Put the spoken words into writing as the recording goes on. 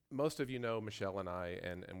most of you know Michelle and I,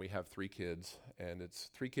 and we have three kids, and it's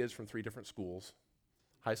three kids from three different schools: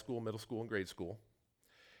 high school, middle school, and grade school.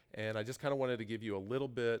 And I just kind of wanted to give you a little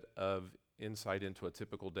bit of insight into a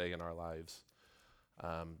typical day in our lives,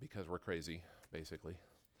 because we're crazy, basically.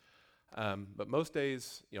 But most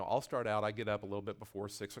days, I'll start out, I get up a little bit before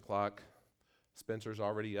 6 o'clock. Spencer's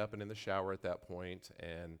already up and in the shower at that point,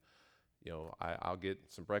 and I'll get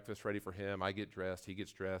some breakfast ready for him. I get dressed, he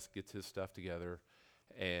gets dressed, gets his stuff together,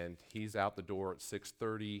 and he's out the door at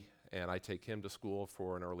 6:30, and I take him to school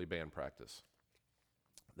for an early band practice.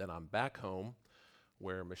 Then I'm back home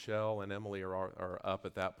where Michelle and Emily are up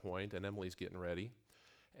at that point, and Emily's getting ready,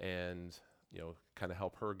 and kind of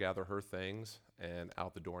help her gather her things and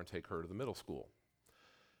out the door and take her to the middle school.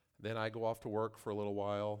 Then I go off to work for a little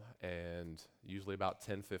while, and usually about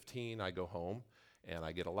 10:15 I go home and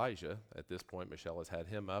I get Elijah. At this point, Michelle has had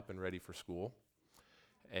him up and ready for school,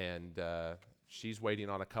 and she's waiting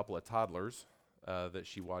on a couple of toddlers that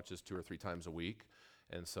she watches 2 or 3 times a week,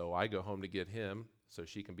 and so I go home to get him so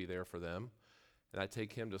she can be there for them, and I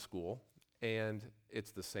take him to school, and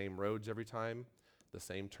it's the same roads every time, the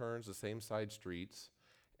same turns, the same side streets,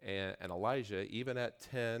 and Elijah, even at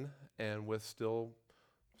 10 and with still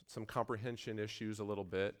some comprehension issues a little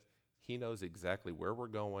bit, he knows exactly where we're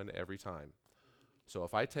going every time. So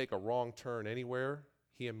if I take a wrong turn anywhere,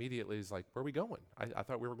 he immediately is like, "Where are we going? I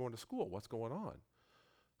thought we were going to school. What's going on?"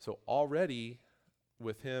 So already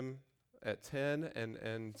with him at 10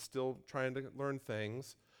 and still trying to learn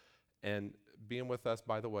things and being with us,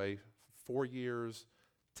 by the way, 4 years,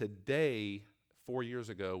 today, 4 years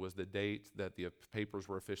ago was the date that the papers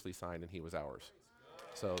were officially signed and he was ours.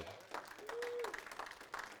 So,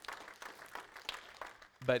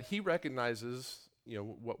 but he recognizes,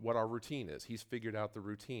 what our routine is. He's figured out the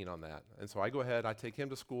routine on that. And so I go ahead, I take him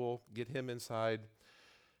to school, get him inside,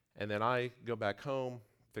 and then I go back home,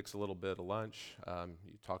 fix a little bit of lunch,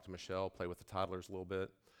 you talk to Michelle, play with the toddlers a little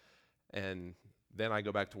bit, and then I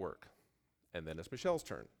go back to work. And then it's Michelle's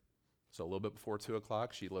turn. So a little bit before 2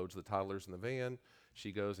 o'clock, she loads the toddlers in the van.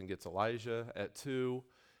 She goes and gets Elijah at 2,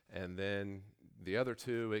 and then the other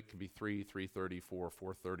two, it can be 3, 3:30, 4,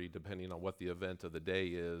 4:30, depending on what the event of the day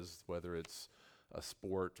is, whether it's a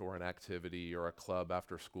sport or an activity or a club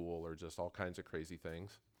after school or just all kinds of crazy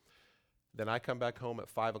things. Then I come back home at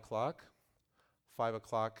 5 o'clock. 5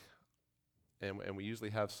 o'clock, and we usually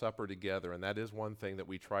have supper together, and that is one thing that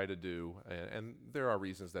we try to do, and there are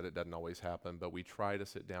reasons that it doesn't always happen, but we try to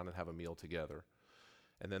sit down and have a meal together.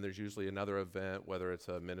 And then there's usually another event, whether it's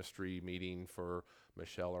a ministry meeting for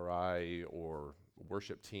Michelle or I, or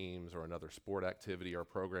worship teams, or another sport activity or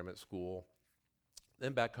program at school.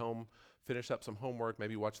 Then back home, finish up some homework,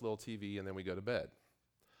 maybe watch a little TV, and then we go to bed.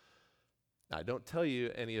 Now, I don't tell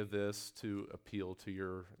you any of this to appeal to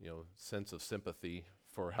your sense of sympathy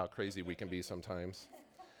for how crazy we can be sometimes.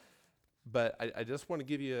 But I just want to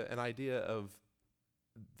give you an idea of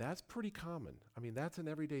that's pretty common. I mean, that's an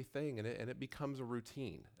everyday thing, and it becomes a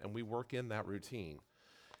routine, and we work in that routine.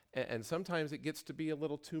 And sometimes it gets to be a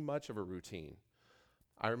little too much of a routine.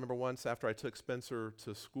 I remember once after I took Spencer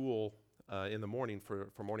to school in the morning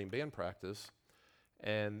for morning band practice,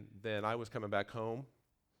 and then I was coming back home,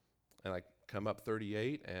 and I come up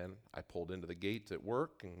 38, and I pulled into the gate at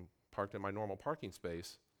work and parked in my normal parking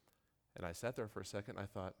space, and I sat there for a second, and I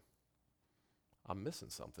thought, I'm missing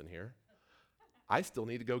something here. I still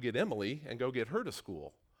need to go get Emily and go get her to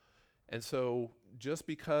school. And so just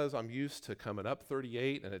because I'm used to coming up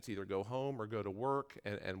 38 and it's either go home or go to work,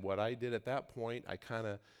 and what I did at that point, I kind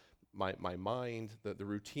of, my mind, the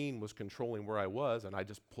routine was controlling where I was, and I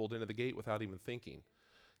just pulled into the gate without even thinking.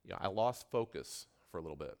 I lost focus for a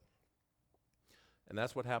little bit. And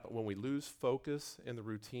that's what happened. When we lose focus in the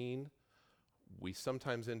routine, we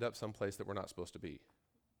sometimes end up someplace that we're not supposed to be.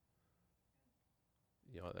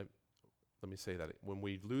 Let me say that. When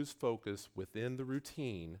we lose focus within the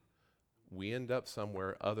routine, we end up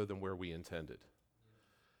somewhere other than where we intended.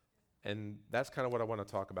 And that's kind of what I want to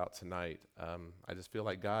talk about tonight. I just feel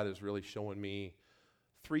like God is really showing me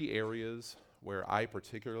 3 areas where I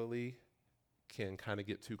particularly can kind of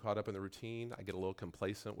get too caught up in the routine. I get a little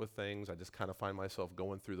complacent with things. I just kind of find myself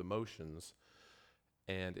going through the motions,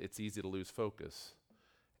 and it's easy to lose focus.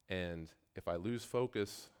 And if I lose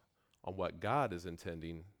focus on what God is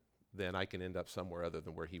intending, then I can end up somewhere other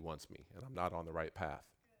than where He wants me, and I'm not on the right path.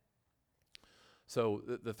 So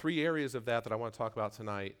the 3 areas of that I want to talk about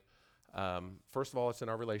tonight, first of all, it's in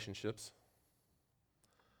our relationships.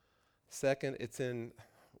 Second, it's in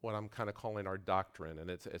what I'm kind of calling our doctrine, and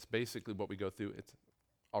it's basically what we go through.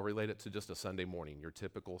 I'll relate it to just a Sunday morning, your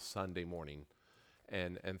typical Sunday morning.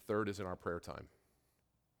 And third is in our prayer time.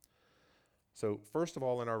 So first of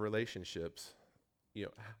all, in our relationships,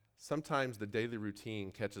 sometimes the daily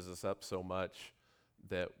routine catches us up so much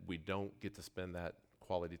that we don't get to spend that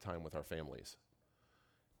quality time with our families.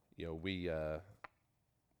 We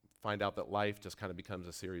find out that life just kind of becomes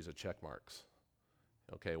a series of check marks.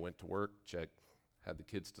 Okay, went to work, check. Had the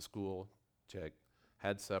kids to school, check.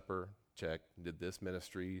 Had supper, check. Did this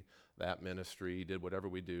ministry, that ministry, did whatever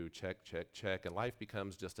we do, check, check, check. And life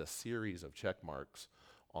becomes just a series of check marks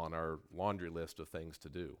on our laundry list of things to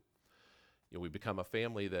do. We become a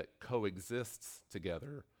family that coexists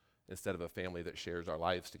together instead of a family that shares our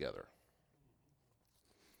lives together.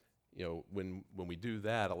 When we do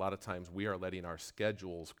that, a lot of times we are letting our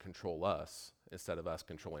schedules control us instead of us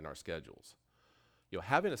controlling our schedules.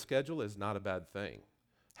 Having a schedule is not a bad thing.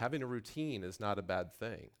 Having a routine is not a bad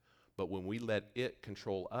thing. But when we let it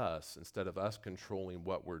control us instead of us controlling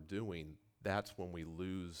what we're doing, that's when we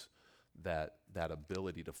lose that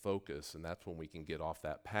ability to focus, and that's when we can get off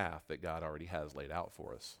that path that God already has laid out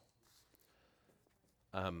for us.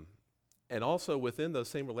 And also within those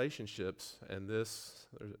same relationships, and there's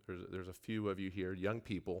a few of you here, young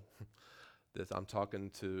people, that I'm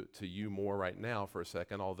talking to you more right now for a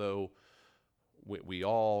second, although we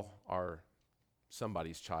all are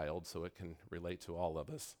somebody's child, so it can relate to all of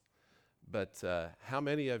us. But how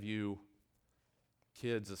many of you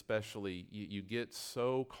kids especially, you get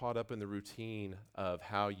so caught up in the routine of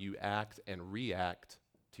how you act and react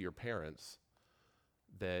to your parents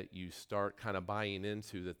that you start kind of buying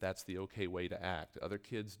into that that's the okay way to act. Other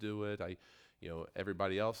kids do it.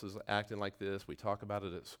 Everybody else is acting like this. We talk about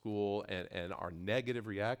it at school, and our negative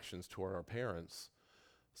reactions toward our parents,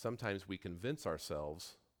 sometimes we convince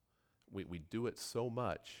ourselves, we do it so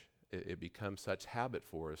much, it becomes such habit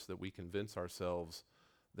for us that we convince ourselves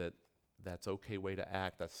that that's okay way to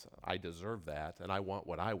act. I deserve that, and I want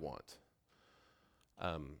what I want.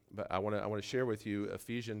 But I want to share with you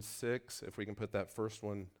Ephesians 6. If we can put that first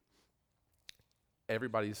one.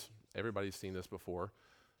 Everybody's seen this before.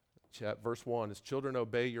 Verse 1 is, "Children,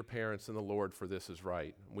 obey your parents in the Lord, for this is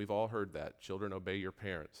right." We've all heard that. Children, obey your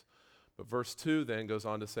parents. But verse 2 then goes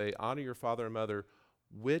on to say, "Honor your father and mother,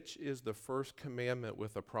 which is the first commandment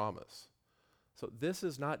with a promise." So this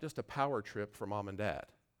is not just a power trip for mom and dad.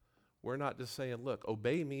 We're not just saying, look,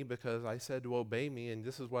 obey me because I said to obey me, and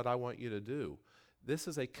this is what I want you to do. This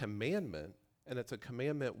is a commandment, and it's a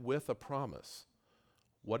commandment with a promise.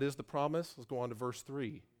 What is the promise? Let's go on to verse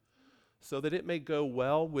 3. "So that it may go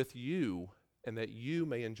well with you, and that you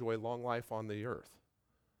may enjoy long life on the earth."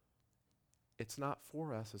 It's not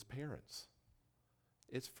for us as parents.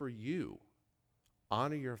 It's for you.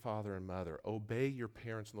 Honor your father and mother. Obey your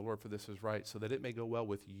parents in the Lord, for this is right, so that it may go well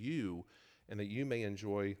with you, and that you may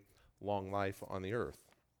enjoy long life on the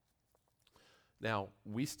earth. Now,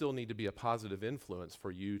 we still need to be a positive influence for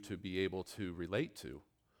you to be able to relate to.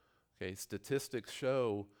 Okay, statistics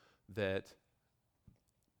show that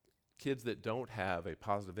kids that don't have a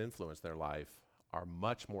positive influence in their life are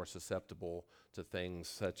much more susceptible to things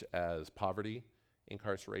such as poverty,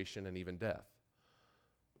 incarceration, and even death.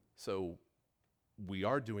 So we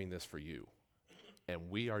are doing this for you, and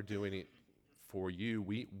we are doing it for you.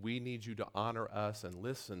 We need you to honor us and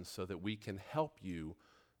listen so that we can help you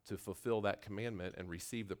to fulfill that commandment and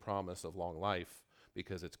receive the promise of long life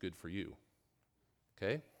because it's good for you.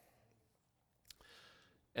 Okay?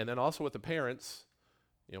 And then also with the parents,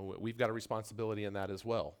 we've got a responsibility in that as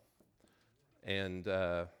well. And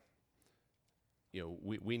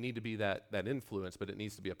we need to be that influence, but it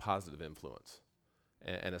needs to be a positive influence.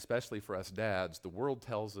 And especially for us dads, the world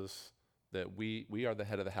tells us that we are the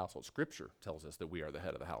head of the household. Scripture tells us that we are the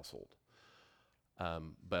head of the household.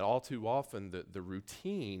 But all too often, the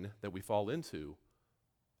routine that we fall into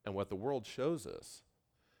and what the world shows us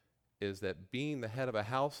is that being the head of a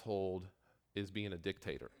household is being a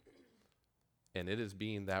dictator. And it is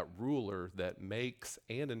being that ruler that makes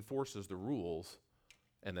and enforces the rules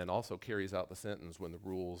and then also carries out the sentence when the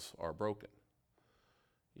rules are broken.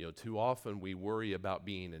 Too often we worry about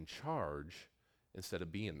being in charge instead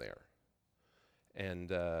of being there.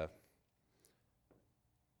 And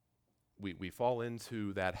we fall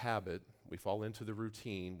into that habit, we fall into the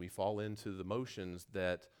routine, we fall into the motions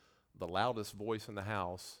that the loudest voice in the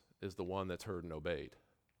house is the one that's heard and obeyed.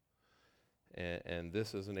 And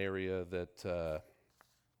this is an area that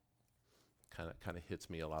kind of hits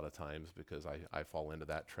me a lot of times because I fall into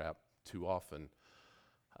that trap too often.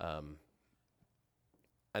 I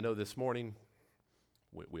know this morning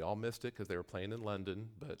we all missed it because they were playing in London,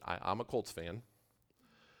 but I'm a Colts fan.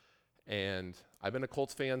 And I've been a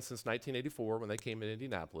Colts fan since 1984 when they came in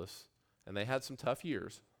Indianapolis, and they had some tough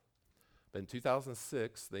years. But in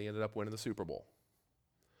 2006, they ended up winning the Super Bowl.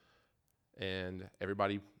 And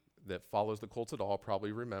everybody that follows the Colts at all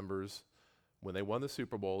probably remembers when they won the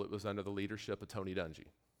Super Bowl, it was under the leadership of Tony Dungy.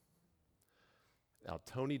 Now,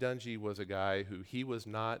 Tony Dungy was a guy who he was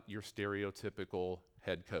not your stereotypical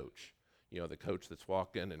head coach. You know, the coach that's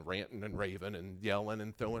walking and ranting and raving and yelling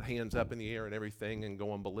and throwing hands up in the air and everything and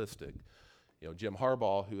going ballistic. You know, Jim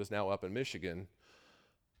Harbaugh, who is now up in Michigan,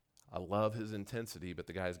 I love his intensity, but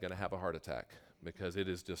the guy's going to have a heart attack because it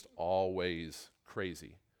is just always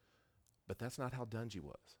crazy. But that's not how Dungy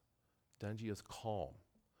was. Dungy is calm.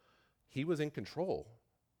 He was in control,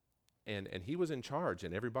 and he was in charge,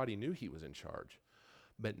 and everybody knew he was in charge.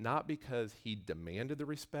 But not because he demanded the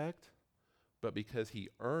respect, but because he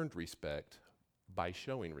earned respect by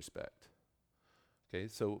showing respect. Okay,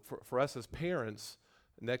 so for us as parents,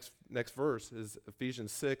 next verse is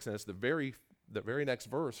Ephesians 6, and it's the very next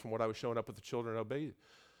verse from what I was showing up with the children obey.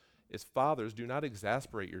 It's, fathers, do not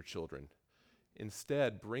exasperate your children.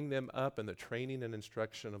 Instead, bring them up in the training and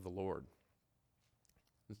instruction of the Lord.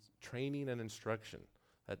 It's training and instruction.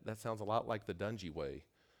 That sounds a lot like the Dungy way,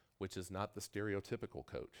 which is not the stereotypical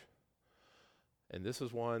coach. And this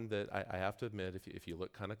is one that I have to admit, if you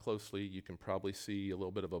look kind of closely, you can probably see a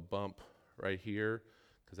little bit of a bump right here,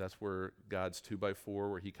 because that's where God's 2x4,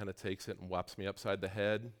 where he kind of takes it and whaps me upside the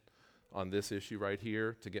head on this issue right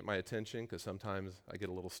here to get my attention, because sometimes I get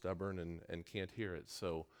a little stubborn and can't hear it.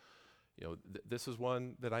 So, you know, this is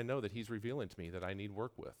one that I know that he's revealing to me that I need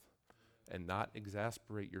work with, and not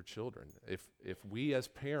exasperate your children. If we as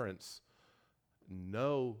parents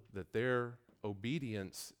know that their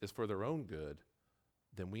obedience is for their own good,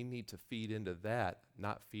 then we need to feed into that,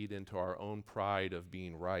 not feed into our own pride of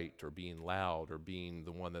being right or being loud or being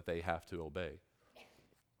the one that they have to obey.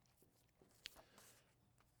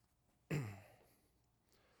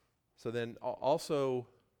 So then also,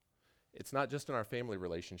 it's not just in our family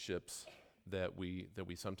relationships that we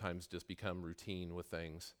sometimes just become routine with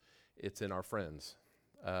things. It's in our friends.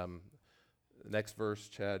 Next verse,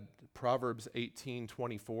 Chad, Proverbs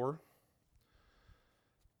 18:24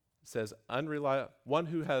 says, one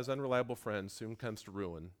who has unreliable friends soon comes to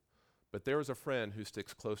ruin, but there is a friend who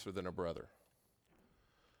sticks closer than a brother.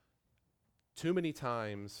 Too many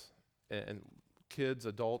times, and kids,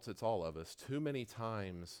 adults, it's all of us, too many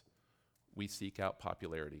times we seek out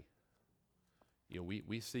popularity. You know,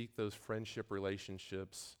 we seek those friendship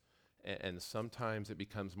relationships, and sometimes it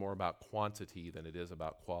becomes more about quantity than it is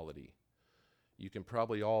about quality. You can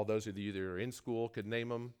probably all, those of you that are in school could name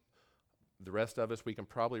them. The rest of us, we can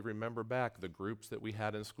probably remember back the groups that we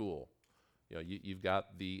had in school. You know, you've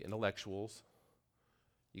got the intellectuals,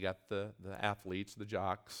 you got the athletes, the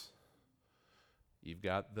jocks, you've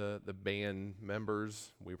got the band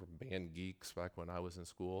members. We were band geeks back when I was in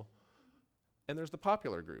school. And there's the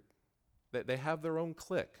popular group. They have their own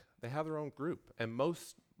clique. They have their own group. And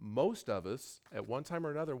most of us, at one time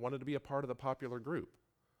or another, wanted to be a part of the popular group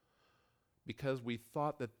because we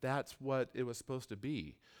thought that that's what it was supposed to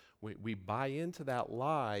be. We buy into that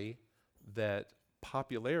lie that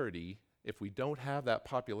popularity, if we don't have that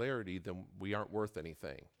popularity, then we aren't worth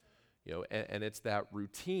anything. You know, and it's that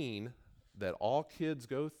routine that all kids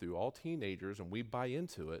go through, all teenagers, and we buy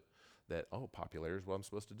into it, that, oh, popularity is what I'm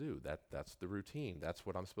supposed to do. That's the routine. That's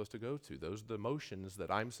what I'm supposed to go to. Those are the motions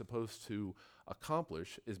that I'm supposed to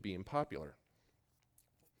accomplish, is being popular.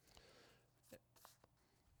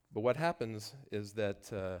 But what happens is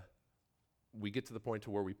that we get to the point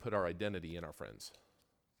to where we put our identity in our friends.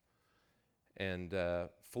 And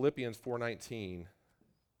Philippians 4:19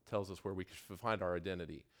 tells us where we can find our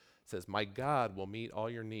identity. It says, my God will meet all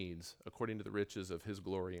your needs according to the riches of his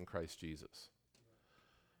glory in Christ Jesus.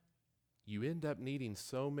 You end up needing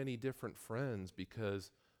so many different friends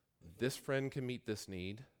because this friend can meet this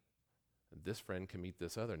need, this friend can meet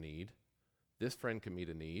this other need, this friend can meet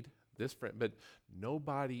a need, this friend, but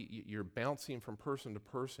nobody, you're bouncing from person to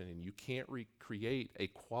person, and you can't recreate a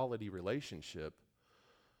quality relationship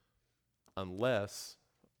unless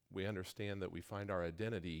we understand that we find our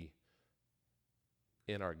identity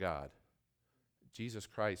in our God. Jesus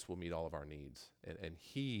Christ will meet all of our needs, and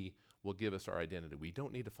he will give us our identity. We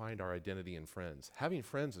don't need to find our identity in friends. Having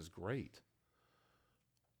friends is great,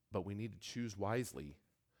 but we need to choose wisely,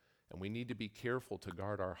 and we need to be careful to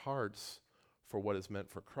guard our hearts for what is meant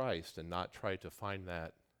for Christ and not try to find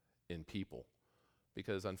that in people,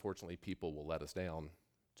 because unfortunately people will let us down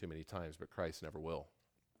too many times, but Christ never will.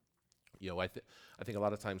 You know, I think a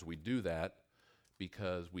lot of times we do that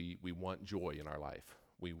because we want joy in our life.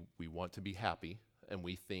 We want to be happy, and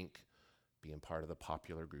we think being part of the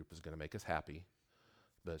popular group is going to make us happy.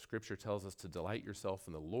 But Scripture tells us to delight yourself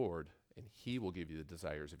in the Lord, and he will give you the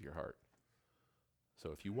desires of your heart.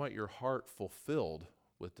 So if you want your heart fulfilled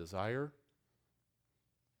with desire,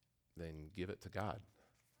 then give it to God.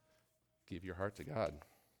 Give your heart to God.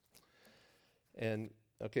 And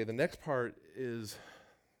okay, the next part is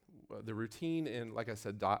the routine, and like I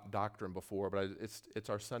said, doctrine before, but it's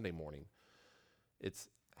our Sunday morning. It's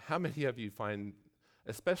how many of you find,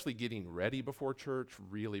 especially getting ready before church,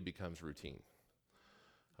 really becomes routine?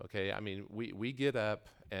 Okay, I mean, we get up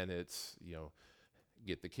and it's,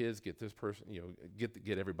 get the kids, get this person,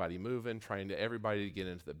 get everybody moving, trying to everybody to get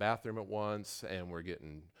into the bathroom at once, and we're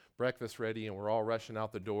getting breakfast ready, and we're all rushing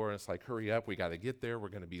out the door, and it's like, hurry up, we got to get there, we're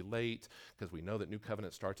going to be late, because we know that New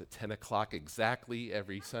Covenant starts at 10 o'clock exactly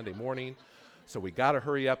every Sunday morning, so we got to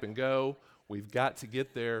hurry up and go, we've got to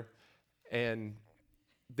get there, and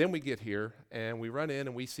then we get here, and we run in,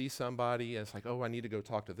 and we see somebody, and it's like, oh, I need to go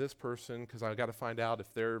talk to this person, because I've got to find out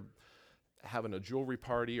if they're having a jewelry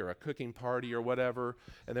party or a cooking party or whatever,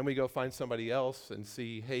 and then we go find somebody else and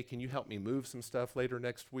see, hey, can you help me move some stuff later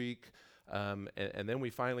next week? And then we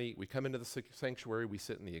come into the sanctuary, we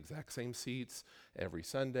sit in the exact same seats every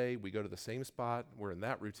Sunday, we go to the same spot, we're in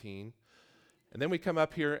that routine, and then we come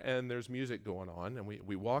up here and there's music going on, and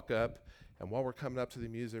we walk up, and while we're coming up to the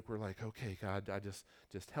music, we're like, okay, God, I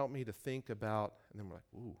just help me to think about, and then we're like,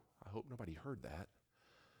 ooh, I hope nobody heard that.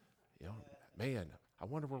 Man, I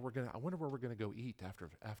wonder where we're gonna go eat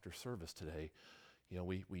after service today.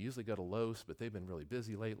 We usually go to Lowe's, but they've been really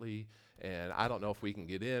busy lately, and I don't know if we can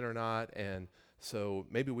get in or not. And so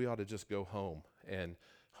maybe we ought to just go home. And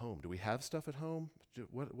home, do we have stuff at home?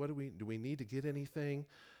 What do we need to get anything?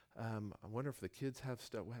 I wonder if the kids have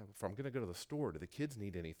stuff. If I'm gonna go to the store, do the kids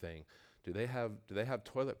need anything? Do they have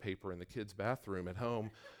toilet paper in the kids' bathroom at home?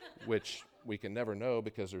 Which we can never know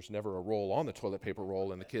because there's never a roll on the toilet paper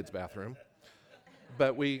roll in the kids' bathroom.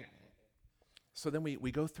 But so then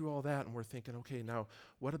we go through all that, and we're thinking, okay, now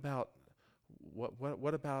what about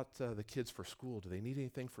the kids for school? Do they need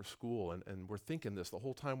anything for school? And we're thinking this the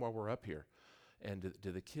whole time while we're up here. And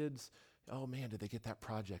do the kids, oh man, did they get that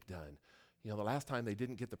project done? The last time they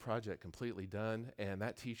didn't get the project completely done, and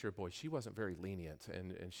that teacher, boy, she wasn't very lenient,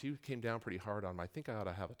 and she came down pretty hard on them. I think I ought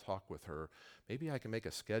to have a talk with her. Maybe I can make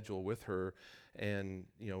a schedule with her, and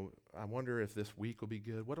I wonder if this week will be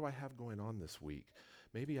good. What do I have going on this week?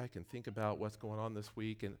 Maybe I can think about what's going on this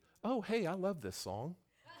week, and oh, hey, I love this song.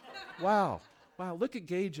 Wow, look at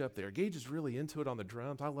Gage up there. Gage is really into it on the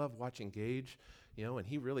drums. I love watching Gage, and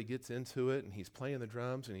he really gets into it, and he's playing the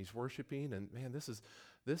drums, and he's worshiping, and man, this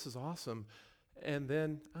is awesome. And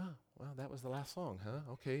then, that was the last song,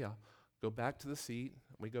 huh? Okay, I'll go back to the seat.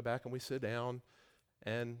 We go back and we sit down,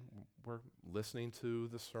 and we're listening to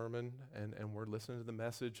the sermon, and we're listening to the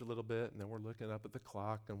message a little bit, and then we're looking up at the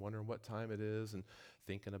clock and wondering what time it is and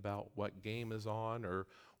thinking about what game is on or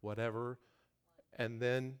whatever. And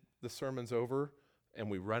then the sermon's over, and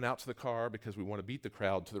we run out to the car because we want to beat the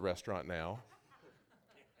crowd to the restaurant now.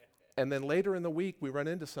 And then later in the week, we run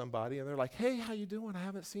into somebody, and they're like, hey, how you doing? I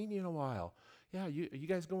haven't seen you in a while. Yeah, are you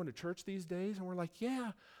guys going to church these days? And we're like,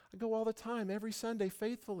 yeah, I go all the time, every Sunday,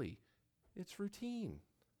 faithfully. It's routine.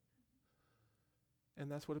 And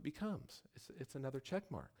that's what it becomes. It's another check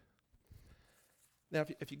mark. Now,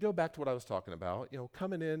 if you go back to what I was talking about,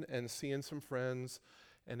 coming in and seeing some friends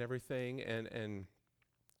and everything, and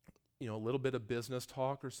a little bit of business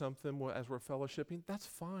talk or something as we're fellowshipping, that's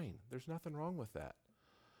fine. There's nothing wrong with that.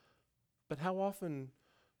 But how often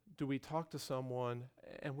do we talk to someone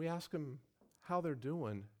and we ask them how they're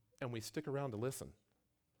doing, and we stick around to listen?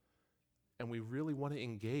 And we really want to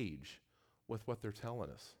engage with what they're telling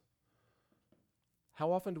us.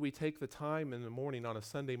 How often do we take the time in the morning on a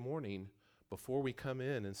Sunday morning before we come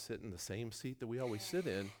in and sit in the same seat that we always sit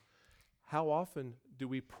in? How often do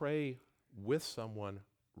we pray with someone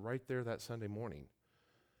right there that Sunday morning?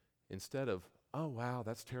 Instead of, oh, wow,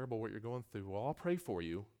 that's terrible what you're going through. Well, I'll pray for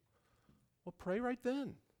you. Well, pray right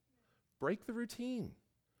then. Break the routine.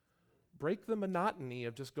 Break the monotony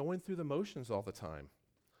of just going through the motions all the time.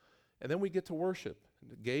 And then we get to worship.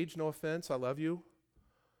 Gage, no offense, I love you.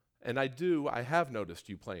 And I have noticed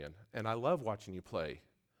you playing, and I love watching you play.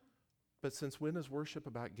 But since when is worship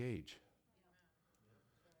about Gage?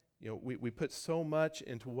 We put so much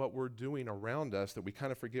into what we're doing around us that we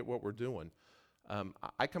kind of forget what we're doing.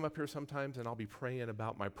 I come up here sometimes and I'll be praying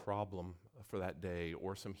about my problem for that day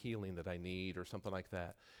or some healing that I need or something like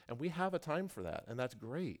that. And we have a time for that, and that's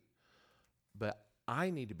great. But I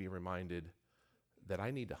need to be reminded that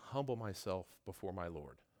I need to humble myself before my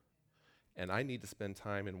Lord. And I need to spend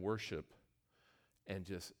time in worship and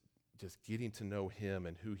just getting to know him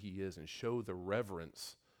and who he is and show the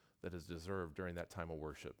reverence that is deserved during that time of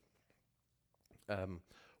worship.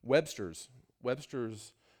 Webster's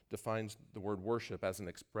defines the word worship as an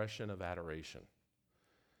expression of adoration.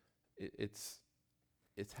 It's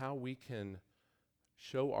It's how we can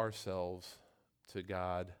show ourselves to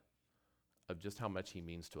God of just how much he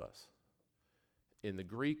means to us. In the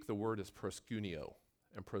Greek, the word is proskuneo,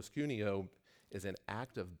 and proskuneo is an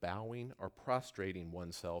act of bowing or prostrating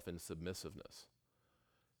oneself in submissiveness.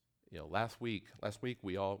 Last week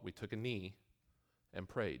we took a knee and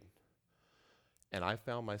prayed. And I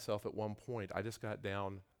found myself at one point, I just got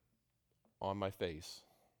down on my face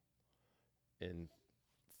in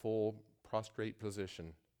full prostrate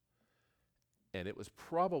position. And it was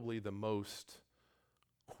probably the most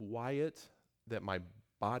quiet that my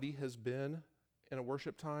body has been in a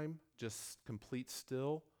worship time, just complete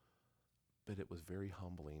still. But it was very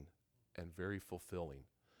humbling and very fulfilling.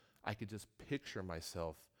 I could just picture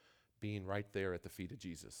myself being right there at the feet of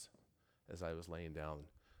Jesus as I was laying down.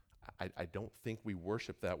 I don't think we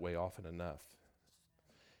worship that way often enough.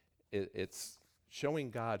 It's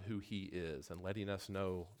showing God who he is and letting us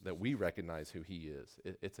know that we recognize who he is.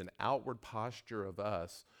 It's an outward posture of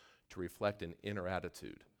us to reflect an inner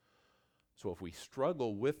attitude. So if we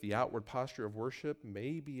struggle with the outward posture of worship,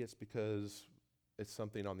 maybe it's because it's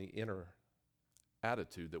something on the inner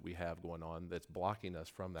attitude that we have going on that's blocking us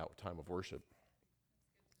from that time of worship.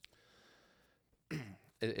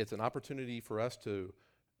 It's an opportunity for us to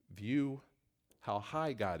view how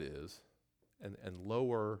high God is and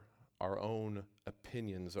lower our own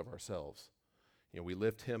opinions of ourselves. We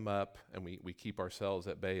lift him up and we keep ourselves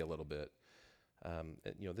at bay a little bit.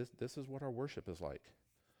 This is what our worship is like.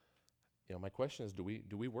 My question is, do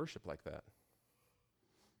we worship like that?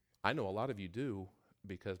 I know a lot of you do,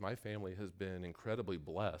 because my family has been incredibly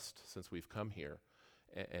blessed since we've come here,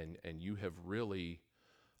 and you have really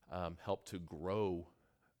helped to grow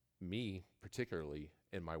me, particularly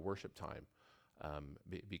in my worship time,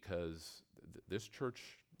 because this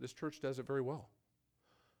church does it very well,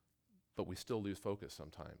 but we still lose focus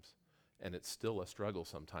sometimes, and it's still a struggle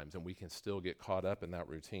sometimes, and we can still get caught up in that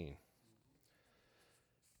routine.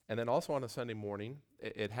 And then also on a Sunday morning,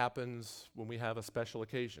 it happens when we have a special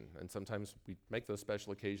occasion, and sometimes we make those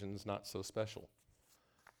special occasions not so special.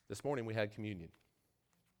 This morning we had communion.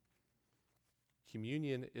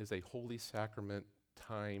 Communion is a holy sacrament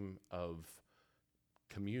time of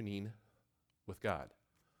communing with God.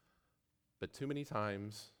 But too many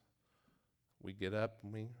times we get up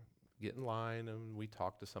and we get in line and we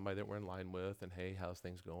talk to somebody that we're in line with, and hey, how's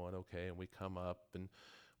things going? Okay, and we come up and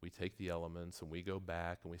we take the elements and we go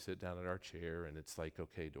back and we sit down in our chair, and it's like,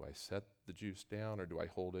 okay, do I set the juice down or do I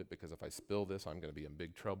hold it? Because if I spill this, I'm going to be in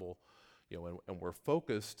big trouble. And we're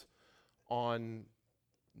focused on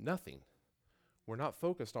nothing. We're not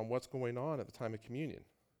focused on what's going on at the time of communion.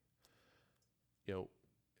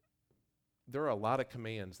 There are a lot of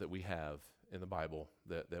commands that we have in the Bible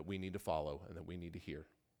that we need to follow and that we need to hear.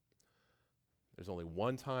 There's only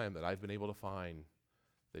one time that I've been able to find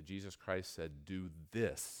that Jesus Christ said, do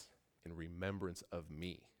this in remembrance of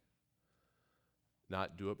me.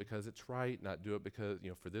 Not do it because it's right, not do it because,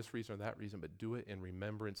 for this reason or that reason, but do it in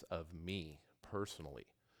remembrance of me personally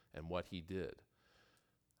and what he did.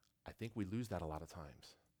 I think we lose that a lot of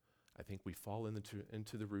times. I think we fall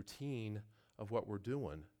into the routine of what we're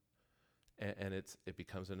doing, and it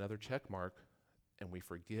becomes another check mark, and we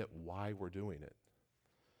forget why we're doing it.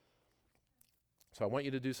 So I want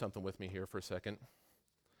you to do something with me here for a second.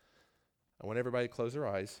 I want everybody to close their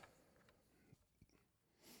eyes,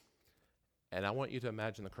 and I want you to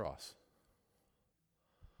imagine the cross.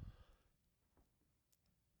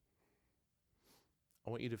 I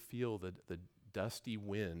want you to feel the dusty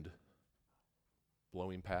wind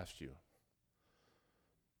blowing past you.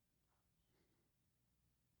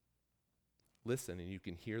 Listen, and you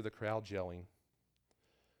can hear the crowd yelling.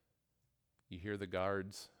 You hear the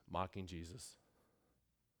guards mocking Jesus.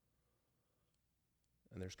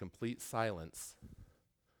 And there's complete silence.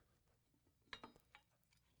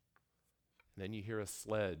 And then you hear a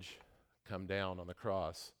sledge come down on the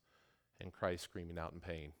cross and Christ screaming out in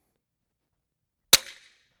pain.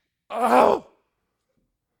 Oh!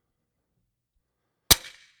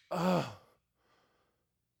 Oh!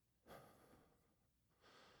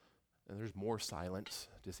 And there's more silence,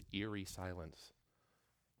 just eerie silence.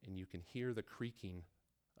 And you can hear the creaking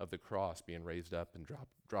of the cross being raised up and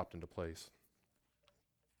dropped into place.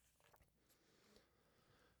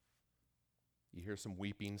 You hear some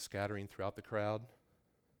weeping scattering throughout the crowd,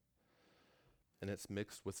 and it's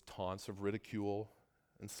mixed with taunts of ridicule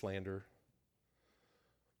and slander.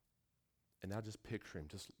 And now just picture him,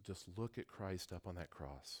 just look at Christ up on that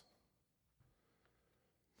cross.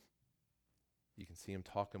 You can see him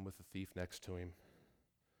talking with the thief next to him,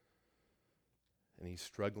 and he's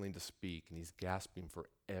struggling to speak, and he's gasping for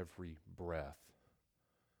every breath.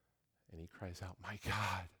 And he cries out, my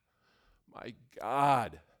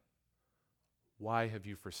God, why have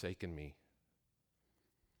you forsaken me?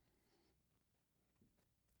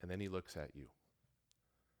 And then he looks at you.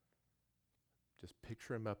 Just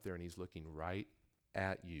picture him up there, and he's looking right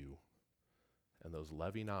at you. And those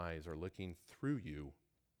loving eyes are looking through you.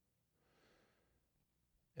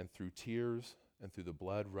 And through tears and through the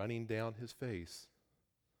blood running down his face,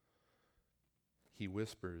 he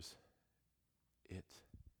whispers, "It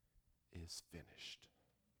is finished."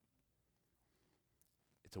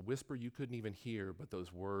 It's a whisper you couldn't even hear, but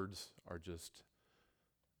those words are just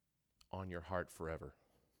on your heart forever.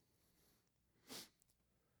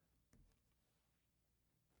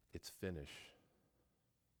 It's finished.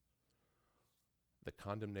 The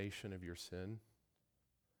condemnation of your sin,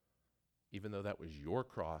 even though that was your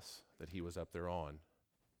cross that he was up there on,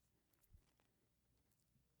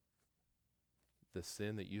 the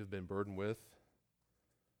sin that you've been burdened with,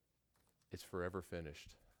 it's forever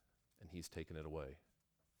finished, and he's taken it away.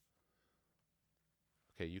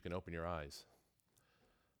 Okay, you can open your eyes.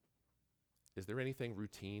 Is there anything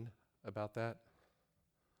routine about that?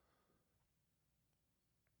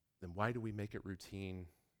 Then why do we make it routine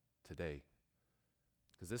today?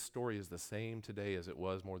 Because this story is the same today as it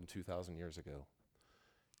was more than 2,000 years ago.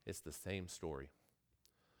 It's the same story.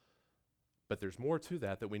 But there's more to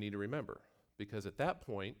that we need to remember. Because at that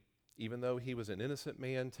point, even though he was an innocent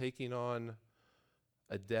man taking on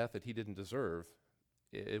a death that he didn't deserve,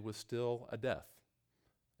 it was still a death.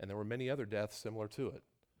 And there were many other deaths similar to it.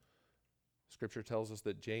 Scripture tells us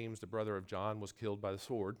that James, the brother of John, was killed by the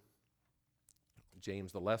sword.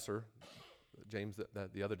 James the lesser, James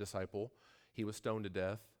the other disciple, he was stoned to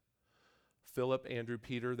death. Philip, Andrew,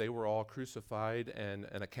 Peter, they were all crucified, and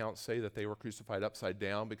accounts say that they were crucified upside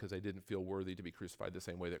down because they didn't feel worthy to be crucified the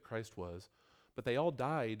same way that Christ was. But they all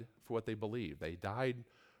died for what they believed. They died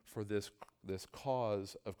for this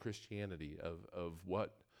cause of Christianity, of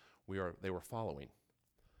what they were following.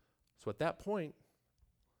 So at that point,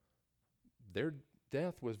 their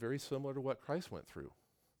death was very similar to what Christ went through.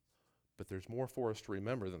 But there's more for us to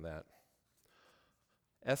remember than that.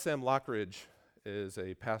 S.M. Lockridge is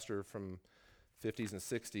a pastor from 50s and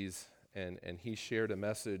 60s, and he shared a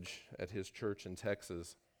message at his church in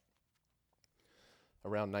Texas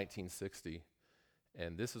around 1960.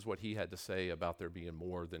 And this is what he had to say about there being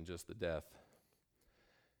more than just the death.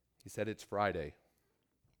 He said, "It's Friday.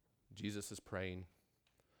 Jesus is praying.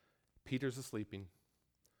 Peter's sleeping.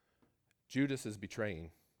 Judas is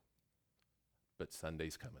betraying. But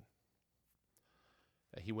Sunday's coming."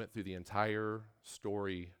 He went through the entire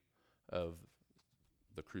story of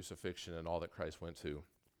the crucifixion and all that Christ went to.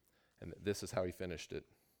 And this is how he finished it.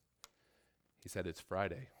 He said, "It's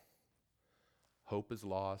Friday. Hope is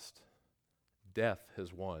lost. Death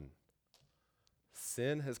has won.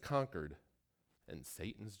 Sin has conquered. And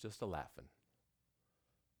Satan's just a-laughing.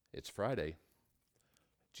 It's Friday.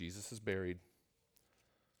 Jesus is buried.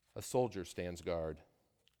 A soldier stands guard.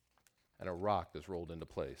 And a rock is rolled into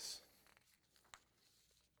place.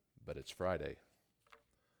 But it's Friday.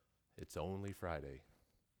 It's only Friday.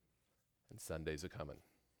 And Sunday's a-coming."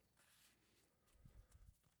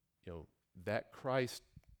 You know, that Christ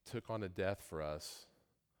took on a death for us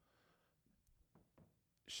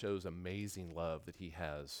shows amazing love that he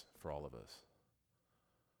has for all of us.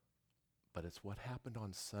 But it's what happened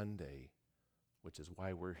on Sunday, which is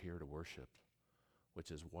why we're here to worship,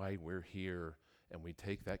 which is why we're here and we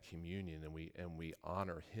take that communion and we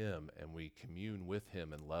honor him and we commune with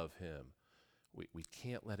him and love him. We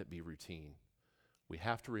can't let it be routine. We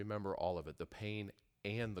have to remember all of it, the pain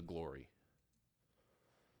and the glory.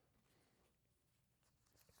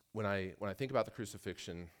 When I think about the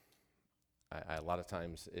crucifixion, I a lot of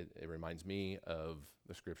times it reminds me of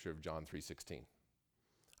the scripture of John 3:16.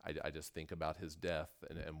 I just think about his death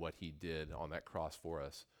and what he did on that cross for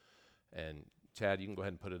us. And Chad, you can go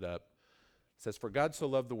ahead and put it up. It says, "For God so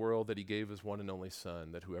loved the world that he gave his one and only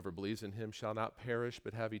Son, that whoever believes in him shall not perish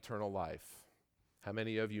but have eternal life." How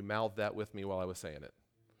many of you mouthed that with me while I was saying it?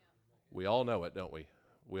 Yeah. We all know it, don't we?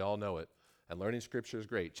 We all know it. And learning scripture is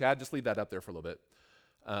great. Chad, just leave that up there for a little bit.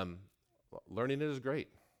 Learning it is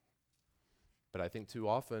great. But I think too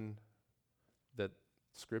often that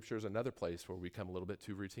scripture is another place where we become a little bit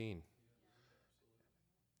too routine.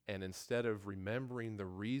 And instead of remembering the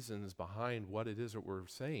reasons behind what it is that we're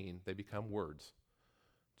saying, they become words.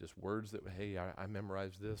 Just words that, hey, I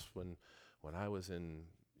memorized this when I was in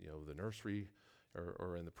the nursery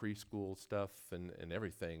or in the preschool stuff and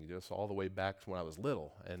everything, just all the way back to when I was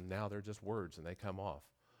little. And now they're just words and they come off.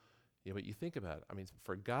 But you think about it. I mean,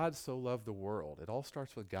 for God so loved the world. It all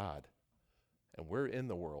starts with God. And we're in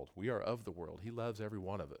the world. We are of the world. He loves every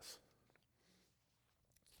one of us.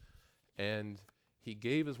 And he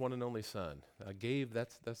gave his one and only son. Gave,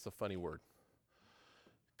 that's the funny word.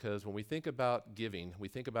 Because when we think about giving, we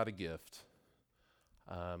think about a gift.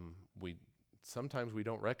 Sometimes we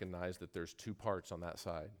don't recognize that there's two parts on that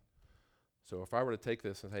side. So if I were to take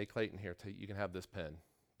this and say, hey, Clayton, here, you can have this pen.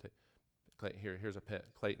 Here's a pen.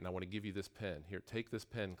 Clayton, I want to give you this pen. Here, take this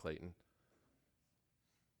pen, Clayton.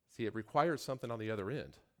 See, it requires something on the other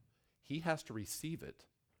end. He has to receive it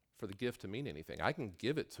for the gift to mean anything. I can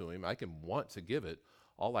give it to him. I can want to give it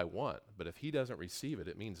all I want. But if he doesn't receive it,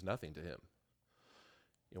 it means nothing to him.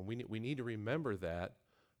 We need to remember that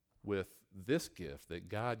with this gift, that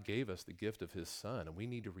God gave us the gift of his son, and we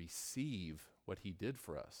need to receive what he did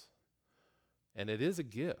for us. And it is a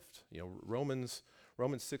gift. Romans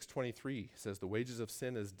 6:23 says the wages of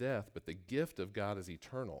sin is death, but the gift of God is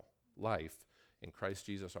eternal life in Christ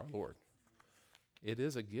Jesus our Lord. It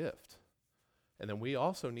is a gift. And then we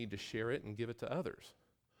also need to share it and give it to others.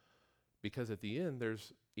 Because at the end,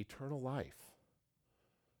 there's eternal life.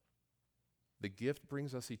 The gift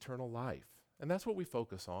brings us eternal life. And that's what we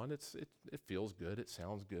focus on. It feels good. It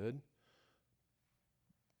sounds good.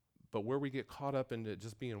 But where we get caught up in it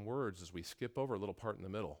just being words is we skip over a little part in the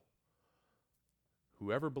middle.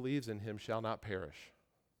 Whoever believes in him shall not perish.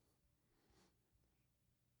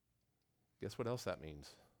 Guess what else that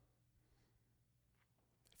means?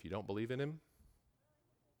 If you don't believe in him,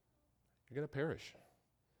 you're going to perish.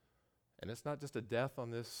 And it's not just a death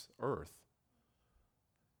on this earth.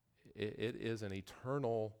 It is an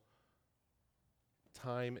eternal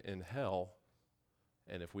time in hell.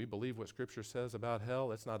 And if we believe what Scripture says about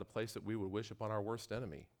hell, it's not a place that we would wish upon our worst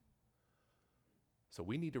enemy. So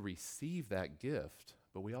we need to receive that gift,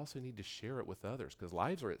 but we also need to share it with others because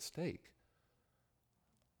lives are at stake.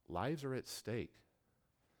 Lives are at stake.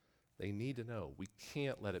 They need to know. We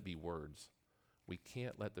can't let it be words. We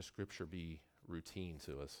can't let the Scripture be routine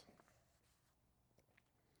to us.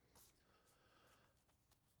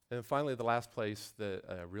 And finally, the last place that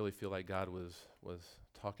I really feel like God was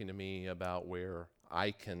talking to me about where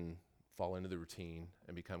I can fall into the routine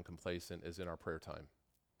and become complacent is in our prayer time.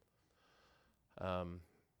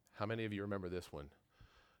 How many of you remember this one?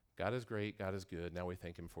 God is great, God is good, now we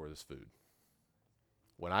thank him for this food.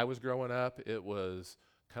 When I was growing up, it was,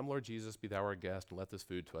 come Lord Jesus, be thou our guest, and let this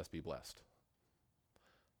food to us be blessed.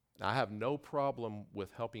 Now, I have no problem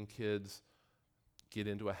with helping kids get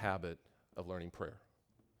into a habit of learning prayer.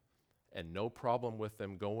 And no problem with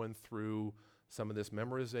them going through some of this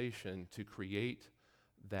memorization to create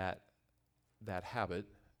that habit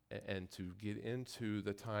and to get into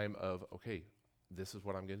the time of, okay, this is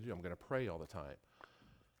what I'm going to do. I'm going to pray all the time.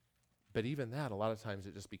 But even that, a lot of times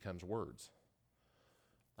it just becomes words.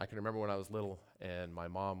 I can remember when I was little and my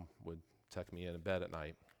mom would tuck me in bed at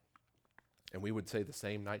night and we would say the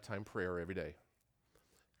same nighttime prayer every day.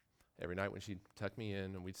 Every night when she'd tuck me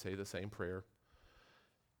in and we'd say the same prayer.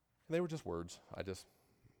 And they were just words.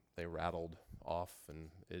 They rattled off and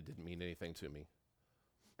it didn't mean anything to me.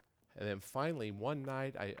 And then finally, one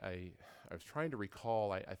night, I was trying to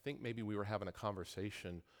recall, I think maybe we were having a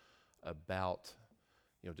conversation about,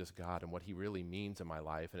 just God and what he really means in my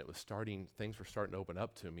life. And things were starting to open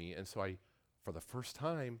up to me. And so I, for the first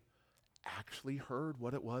time, actually heard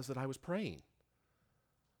what it was that I was praying.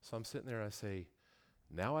 So I'm sitting there and I say,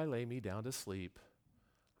 now I lay me down to sleep.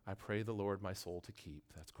 I pray the Lord my soul to keep.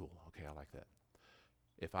 That's cool. Okay, I like that.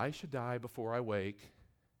 If I should die before I wake,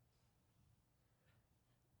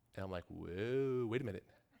 and I'm like, whoa, wait a minute.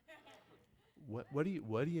 What do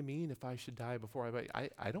you mean if I should die before I wake?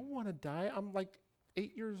 I don't want to die. I'm like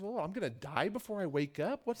 8 years old. I'm going to die before I wake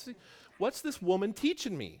up? What's this woman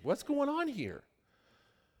teaching me? What's going on here?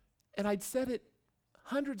 And I'd said it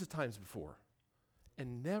hundreds of times before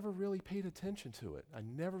and never really paid attention to it. I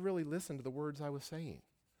never really listened to the words I was saying.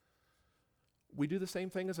 We do the same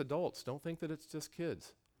thing as adults. Don't think that it's just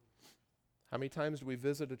kids. How many times do we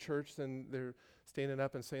visit a church and they're standing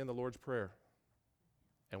up and saying the Lord's Prayer?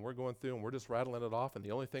 And we're going through and we're just rattling it off, and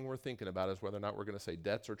the only thing we're thinking about is whether or not we're going to say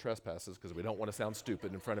debts or trespasses because we don't want to sound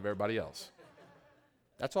stupid in front of everybody else.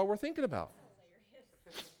 That's all we're thinking about.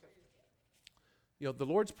 The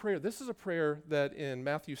Lord's Prayer, this is a prayer that in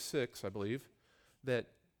Matthew 6, I believe, that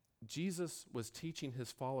Jesus was teaching his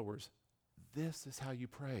followers, this is how you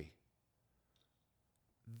pray.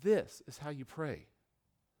 This is how you pray.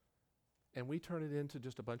 And we turn it into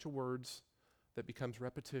just a bunch of words that becomes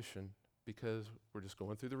repetition because we're just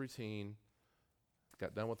going through the routine.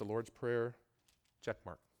 Got done with the Lord's Prayer, check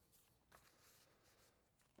mark.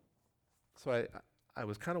 So I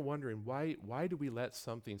was kind of wondering, why do we let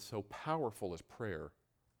something so powerful as prayer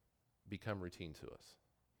become routine to us?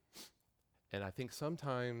 And I think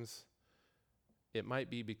sometimes It might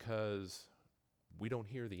be because we don't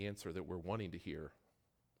hear the answer that we're wanting to hear.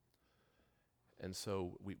 And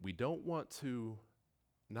so we don't want to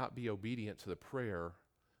not be obedient to the prayer,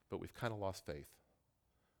 but we've kind of lost faith.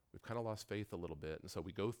 We've kind of lost faith a little bit. And so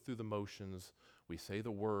we go through the motions, we say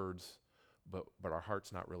the words, but our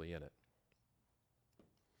heart's not really in it.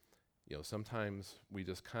 Sometimes we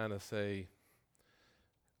just kind of say,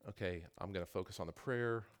 okay, I'm going to focus on the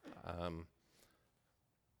prayer.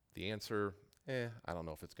 The answer, I don't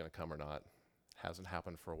know if it's going to come or not. Hasn't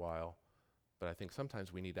happened for a while. But I think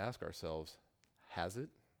sometimes we need to ask ourselves, has it?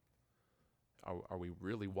 Are we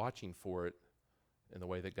really watching for it in the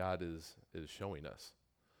way that God is showing us?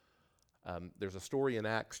 There's a story in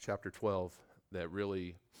Acts chapter 12 that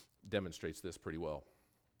really demonstrates this pretty well.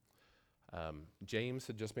 James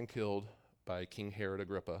had just been killed by King Herod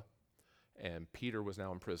Agrippa, and Peter was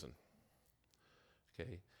now in prison.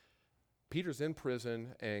 Okay, Peter's in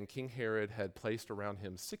prison, and King Herod had placed around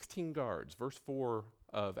him 16 guards. Verse 4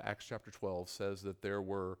 of Acts chapter 12 says that there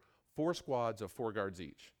were 4 squads of 4 guards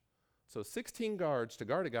each. So 16 guards to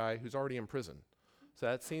guard a guy who's already in prison. So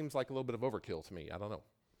that seems like a little bit of overkill to me. I don't know.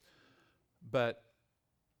 But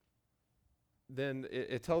then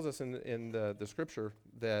it tells us in the scripture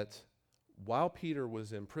that while Peter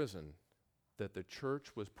was in prison, that the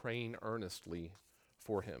church was praying earnestly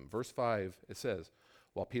for him. Verse 5, it says,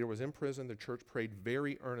 while Peter was in prison, the church prayed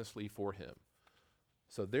very earnestly for him.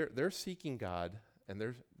 So they're seeking God, and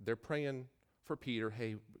they're praying for Peter.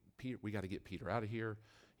 Hey, Peter, we got to get Peter out of here.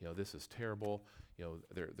 This is terrible.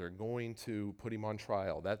 They're going to put him on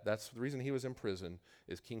trial. That's the reason he was in prison,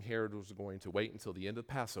 is King Herod was going to wait until the end of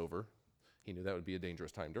Passover. He knew that would be a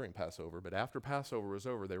dangerous time during Passover, but after Passover was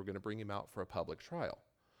over, they were going to bring him out for a public trial.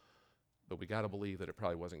 But we got to believe that it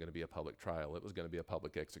probably wasn't going to be a public trial. It was going to be a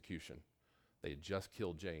public execution. They had just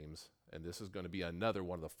killed James, and this is going to be another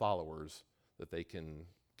one of the followers that they can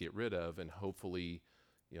get rid of and hopefully,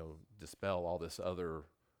 dispel all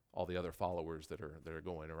the other followers that are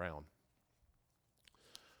going around.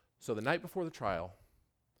 So the night before the trial,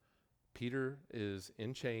 Peter is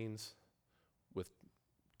in chains with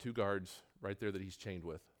 2 guards right there that he's chained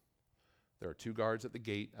with. There are 2 guards at the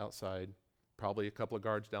gate outside, probably a couple of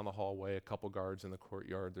guards down the hallway, a couple guards in the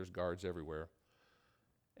courtyard. There's guards everywhere.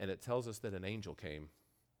 And it tells us that an angel came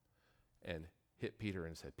and hit Peter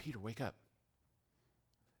and said, Peter, wake up.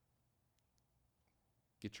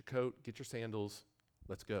 Get your coat, get your sandals,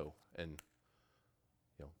 let's go. And,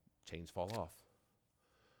 chains fall off.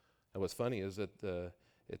 And what's funny is that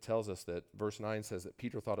it tells us that verse 9 says that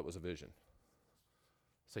Peter thought it was a vision.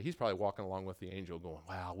 So he's probably walking along with the angel going,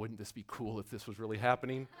 wow, wouldn't this be cool if this was really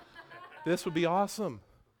happening? This would be awesome.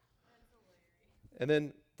 And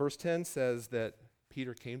then verse 10 says that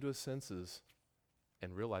Peter came to his senses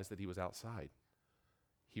and realized that he was outside.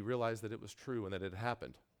 He realized that it was true and that it had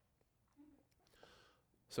happened.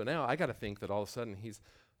 So now I got to think that all of a sudden he's,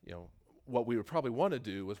 what we would probably want to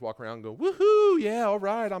do was walk around and go, woohoo, yeah, all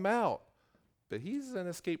right, I'm out. But he's an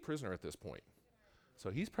escaped prisoner at this point. So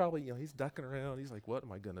he's probably, he's ducking around. He's like, what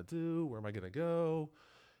am I going to do? Where am I going to go?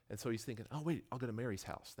 And so he's thinking, oh, wait, I'll go to Mary's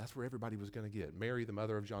house. That's where everybody was going to get. Mary, the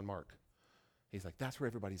mother of John Mark. He's like, that's where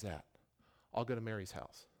everybody's at. I'll go to Mary's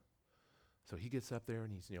house. So he gets up there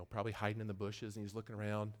and he's, probably hiding in the bushes and he's looking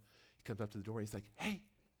around. He comes up to the door and he's like, hey,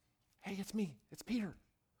 it's me. It's Peter.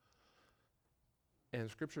 And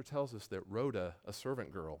scripture tells us that Rhoda, a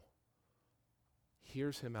servant girl,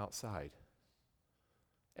 hears him outside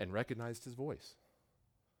and recognized his voice.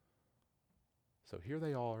 So here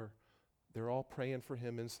they are. They're all praying for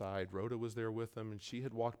him inside. Rhoda was there with them, and she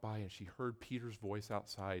had walked by, and she heard Peter's voice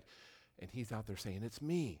outside, and he's out there saying, it's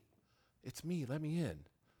me, let me in.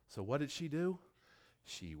 So what did she do?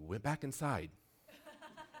 She went back inside.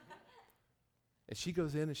 And she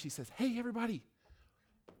goes in, and she says, hey, everybody,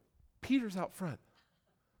 Peter's out front.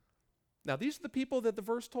 Now, these are the people that the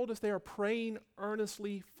verse told us they are praying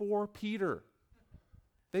earnestly for Peter.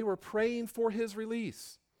 They were praying for his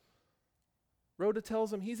release. Rhoda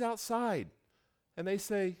tells them he's outside. And they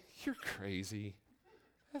say, you're crazy.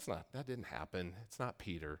 That didn't happen. It's not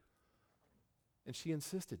Peter. And she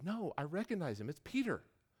insisted, no, I recognize him. It's Peter.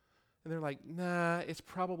 And they're like, nah, it's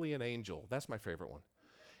probably an angel. That's my favorite one.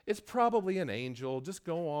 It's probably an angel. Just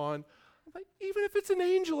go on. I'm like, even if it's an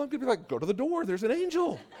angel, I'm going to be like, go to the door. There's an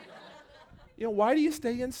angel. Why do you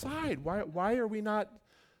stay inside? Why are we not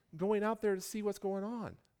going out there to see what's going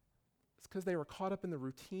on? It's because they were caught up in the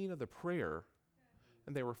routine of the prayer,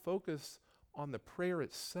 and they were focused on the prayer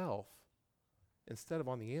itself instead of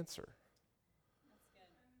on the answer.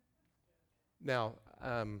 Now,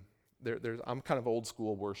 I'm kind of old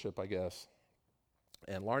school worship, I guess.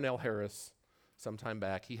 And Larnell Harris, some time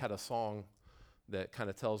back, he had a song that kind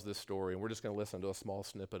of tells this story, and we're just going to listen to a small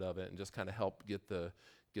snippet of it and just kind of help get the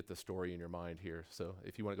story in your mind here. So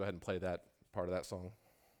if you want to go ahead and play that part of that song.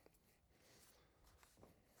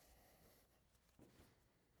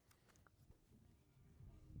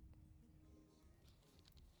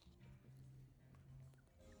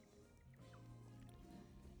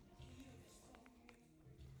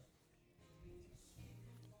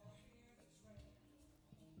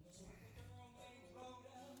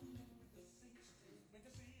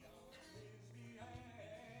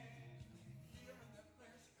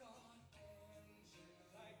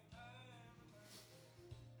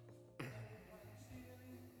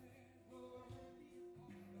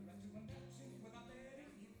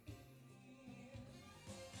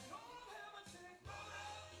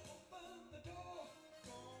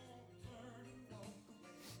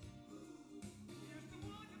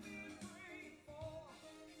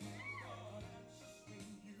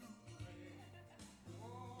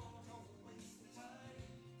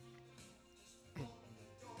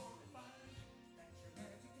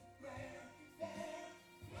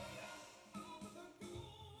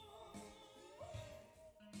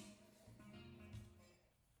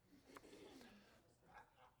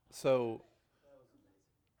 So,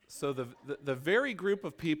 so the very group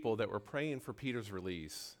of people that were praying for Peter's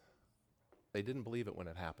release, they didn't believe it when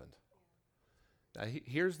it happened. Now,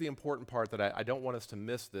 here's the important part that I don't want us to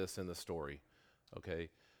miss this in the story, okay?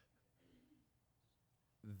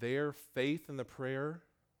 Their faith in the prayer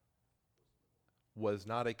was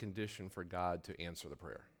not a condition for God to answer the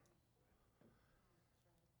prayer.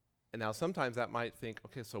 And now sometimes that might think,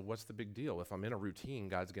 okay, so what's the big deal? If I'm in a routine,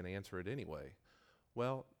 God's going to answer it anyway.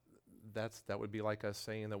 Well, that would be like us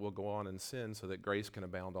saying that we'll go on and sin so that grace can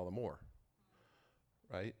abound all the more,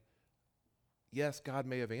 right? Yes, God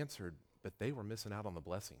may have answered, but they were missing out on the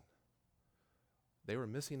blessing. They were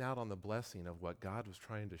missing out on the blessing of what God was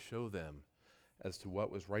trying to show them as to what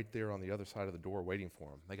was right there on the other side of the door waiting for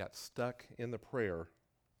them. They got stuck in the prayer.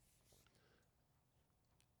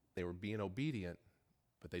 They were being obedient,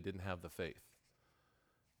 but they didn't have the faith.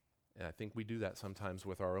 And I think we do that sometimes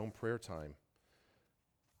with our own prayer time.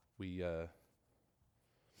 We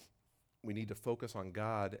need to focus on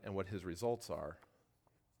God and what his results are,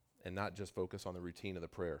 and not just focus on the routine of the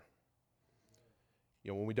prayer.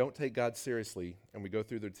 You know, when we don't take God seriously and we go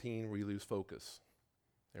through the routine, we lose focus.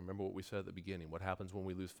 And remember what we said at the beginning. What happens when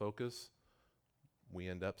we lose focus? We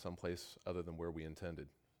end up someplace other than where we intended.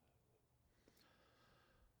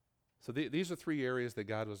 So these are three areas that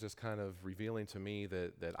God was just kind of revealing to me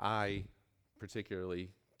that I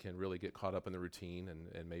particularly can really get caught up in the routine,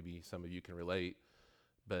 and maybe some of you can relate.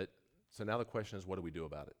 But so now the question is, what do we do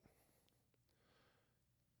about it?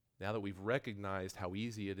 Now that we've recognized how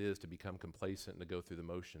easy it is to become complacent and to go through the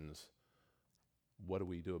motions, what do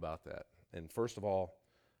we do about that? And first of all,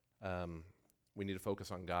 we need to focus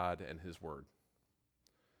on God and his word.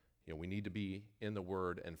 You know, we need to be in the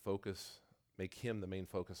word and make him the main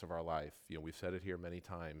focus of our life. You know, we've said it here many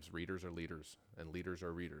times, readers are leaders and leaders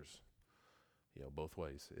are readers. You know, both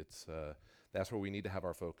ways. That's where we need to have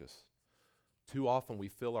our focus. Too often we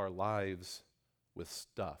fill our lives with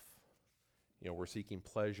stuff. You know, we're seeking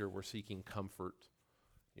pleasure, we're seeking comfort.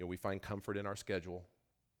 You know, we find comfort in our schedule.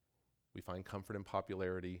 We find comfort in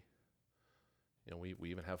popularity. You know, we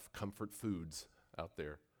even have comfort foods out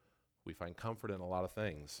there. We find comfort in a lot of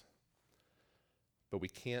things. But we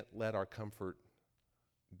can't let our comfort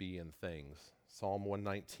be in things. Psalm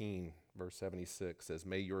 119, verse 76 says,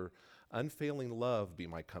 "May your unfailing love be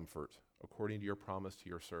my comfort, according to your promise to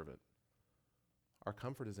your servant." Our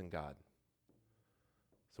comfort is in God.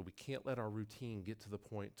 So we can't let our routine get to the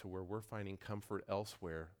point to where we're finding comfort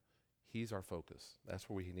elsewhere. He's our focus. That's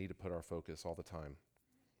where we need to put our focus all the time.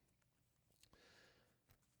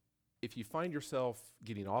 If you find yourself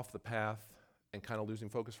getting off the path and kind of losing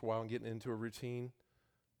focus for a while and getting into a routine,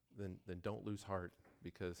 then don't lose heart,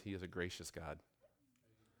 because he is a gracious God.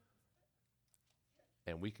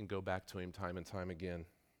 And we can go back to him time and time again.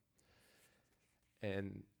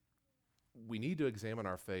 And we need to examine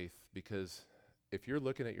our faith, because if you're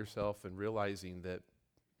looking at yourself and realizing that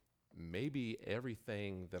maybe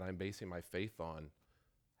everything that I'm basing my faith on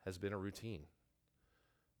has been a routine.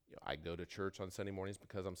 You know, I go to church on Sunday mornings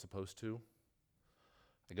because I'm supposed to.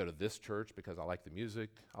 I go to this church because I like the music,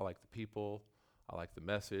 I like the people, I like the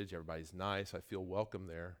message, everybody's nice, I feel welcome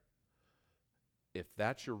there. If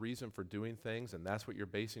that's your reason for doing things and that's what you're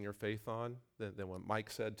basing your faith on, then what Mike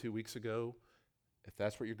said 2 weeks ago, if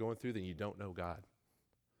that's what you're going through, then you don't know God.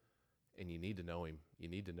 And you need to know him. You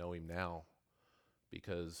need to know him now,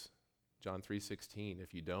 because John 3:16,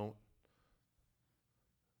 if you don't,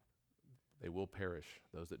 they will perish,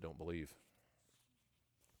 those that don't believe.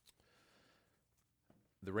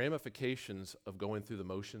 The ramifications of going through the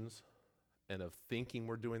motions and of thinking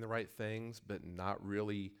we're doing the right things, but not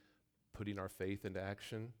really putting our faith into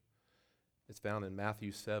action, it's found in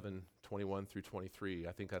Matthew 7:21 through 23.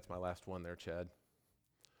 I think that's my last one there, Chad.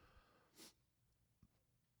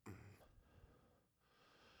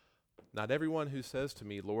 Not everyone who says to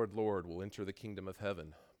me, Lord, Lord, will enter the kingdom of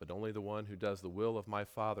heaven, but only the one who does the will of my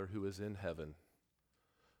Father who is in heaven.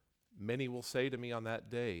 Many will say to me on that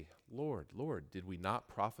day, Lord, Lord, did we not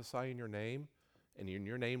prophesy in your name, and in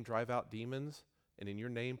your name drive out demons, and in your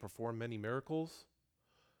name perform many miracles?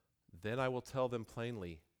 Then I will tell them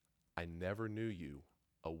plainly, I never knew you.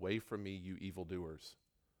 Away from me, you evildoers.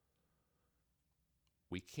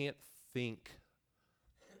 We can't think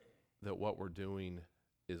that what we're doing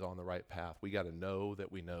is on the right path. We got to know that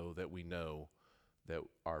we know that we know that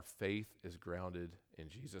our faith is grounded in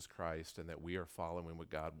Jesus Christ and that we are following what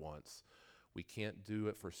God wants. We can't do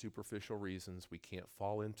it for superficial reasons. We can't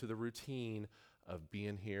fall into the routine of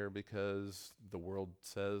being here because the world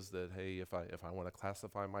says that, hey, if I want to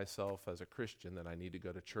classify myself as a Christian, then I need to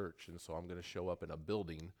go to church, and so I'm going to show up in a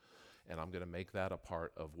building and I'm going to make that a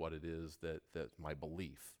part of what it is that my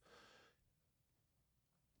belief.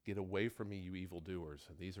 Get away from me, you evildoers.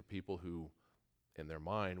 And these are people who, in their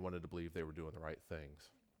mind, wanted to believe they were doing the right things.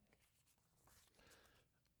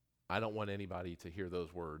 I don't want anybody to hear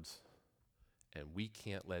those words, and we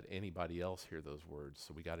can't let anybody else hear those words.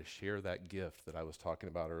 So we got to share that gift that I was talking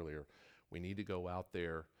about earlier. We need to go out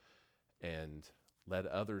there and let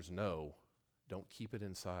others know. Don't keep it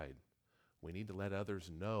inside. We need to let others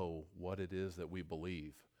know what it is that we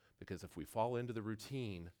believe. Because if we fall into the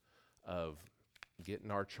routine of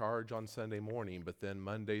getting our charge on Sunday morning, but then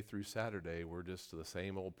Monday through Saturday, we're just the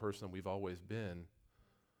same old person we've always been,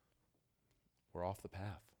 we're off the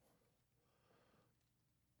path.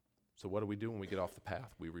 So what do we do when we get off the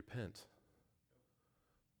path? We repent.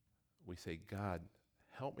 We say, God,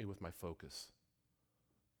 help me with my focus.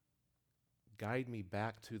 Guide me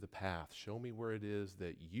back to the path. Show me where it is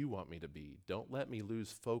that you want me to be. Don't let me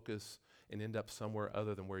lose focus and end up somewhere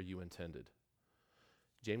other than where you intended.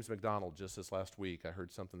 James McDonald, just this last week, I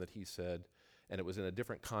heard something that he said, and it was in a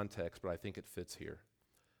different context, but I think it fits here.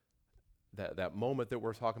 That moment that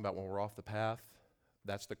we're talking about when we're off the path,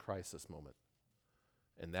 that's the crisis moment.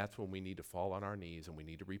 And that's when we need to fall on our knees and we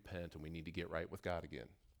need to repent and we need to get right with God again.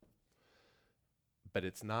 But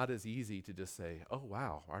it's not as easy to just say, oh,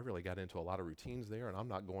 wow, I really got into a lot of routines there and I'm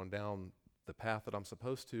not going down the path that I'm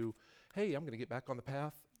supposed to. Hey, I'm going to get back on the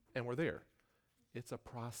path, and we're there. It's a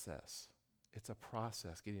process. It's a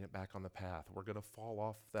process getting it back on the path. We're going to fall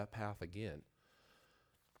off that path again.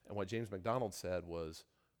 And what James McDonald said was,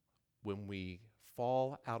 when we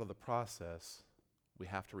fall out of the process, we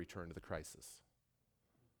have to return to the crisis.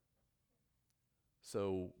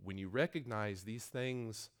 So when you recognize these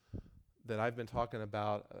things that I've been talking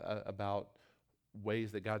about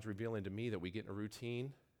ways that God's revealing to me that we get in a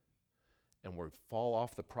routine and we fall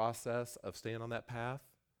off the process of staying on that path,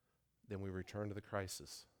 then we return to the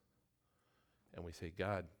crisis. And we say,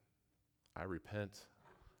 God, I repent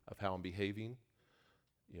of how I'm behaving.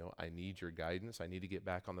 I need your guidance. I need to get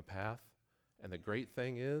back on the path. And the great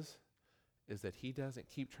thing is that he doesn't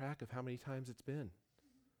keep track of how many times it's been.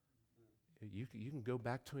 You can go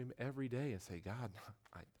back to him every day and say, God,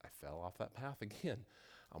 I fell off that path again.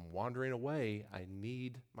 I'm wandering away. I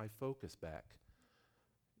need my focus back.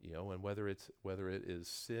 And whether it is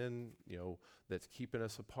sin, that's keeping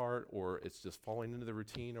us apart, or it's just falling into the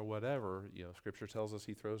routine or whatever, Scripture tells us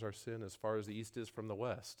he throws our sin as far as the east is from the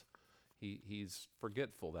west. He's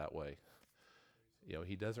forgetful that way.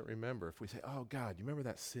 He doesn't remember. If we say, oh, God, you remember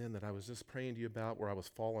that sin that I was just praying to you about where I was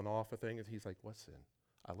falling off a thing? And he's like, what sin?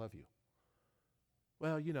 I love you.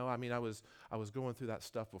 Well, I was going through that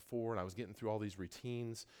stuff before, and I was getting through all these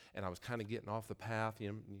routines, and I was kind of getting off the path.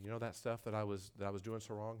 You know that stuff that I was doing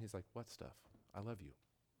so wrong? He's like, what stuff? I love you.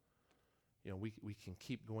 We can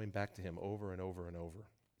keep going back to him over and over and over.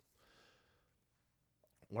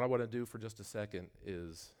 What I want to do for just a second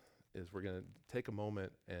is we're going to take a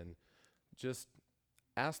moment and just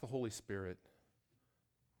ask the Holy Spirit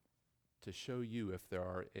to show you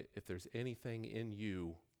if there's anything in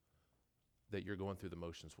you that you're going through the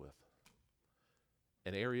motions with.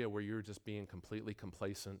 An area where you're just being completely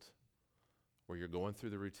complacent, where you're going through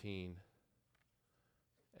the routine,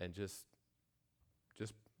 and just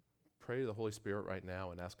pray to the Holy Spirit right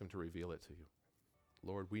now and ask him to reveal it to you.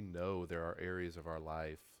 Lord, we know there are areas of our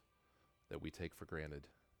life that we take for granted.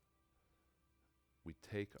 We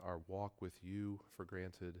take our walk with you for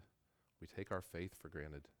granted. We take our faith for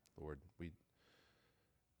granted, Lord. We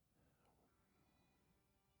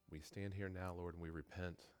stand here now, Lord, and we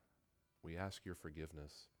repent We ask your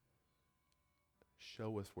forgiveness.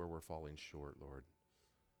 Show us where we're falling short, Lord.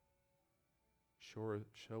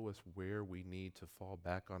 Show us where we need to fall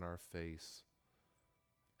back on our face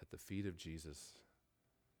at the feet of Jesus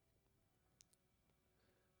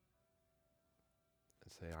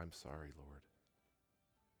and say, I'm sorry, Lord.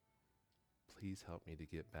 Please help me to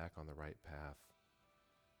get back on the right path.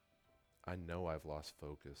 I know I've lost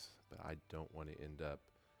focus, but I don't want to end up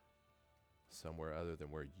somewhere other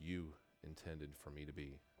than where you intended for me to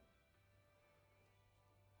be.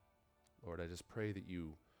 Lord, I just pray that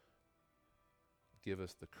you give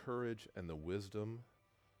us the courage and the wisdom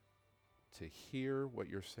to hear what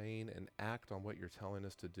you're saying and act on what you're telling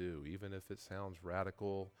us to do, even if it sounds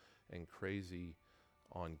radical and crazy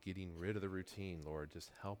on getting rid of the routine. Lord,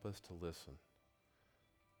 just help us to listen.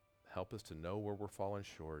 Help us to know where we're falling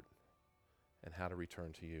short and how to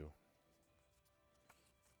return to you.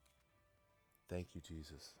 Thank you,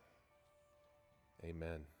 Jesus.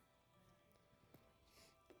 Amen.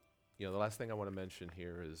 You know, the last thing I want to mention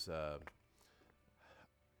here is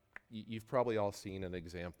you've probably all seen an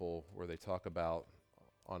example where they talk about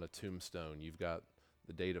on a tombstone, you've got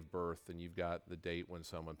the date of birth and you've got the date when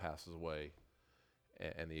someone passes away.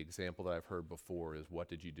 And the example that I've heard before is, what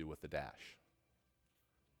did you do with the dash?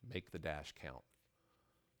 Make the dash count.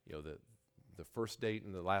 You know, the first date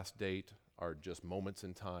and the last date are just moments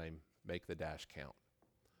in time. Make the dash count.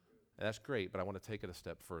 And that's great, but I want to take it a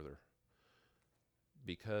step further.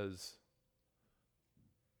 Because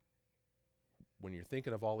when you're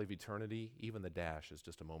thinking of all of eternity, even the dash is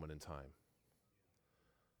just a moment in time.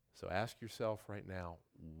 So ask yourself right now,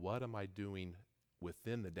 what am I doing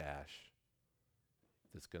within the dash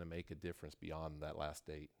that's going to make a difference beyond that last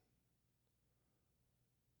date?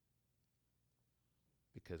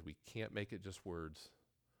 Because we can't make it just words.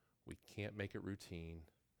 We can't make it routine.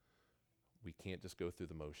 We can't just go through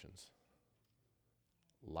the motions.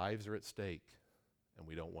 Lives are at stake, and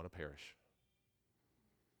we don't want to perish.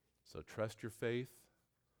 So trust your faith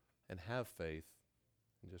and have faith,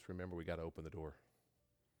 and just remember we got to open the door.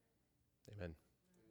 Amen.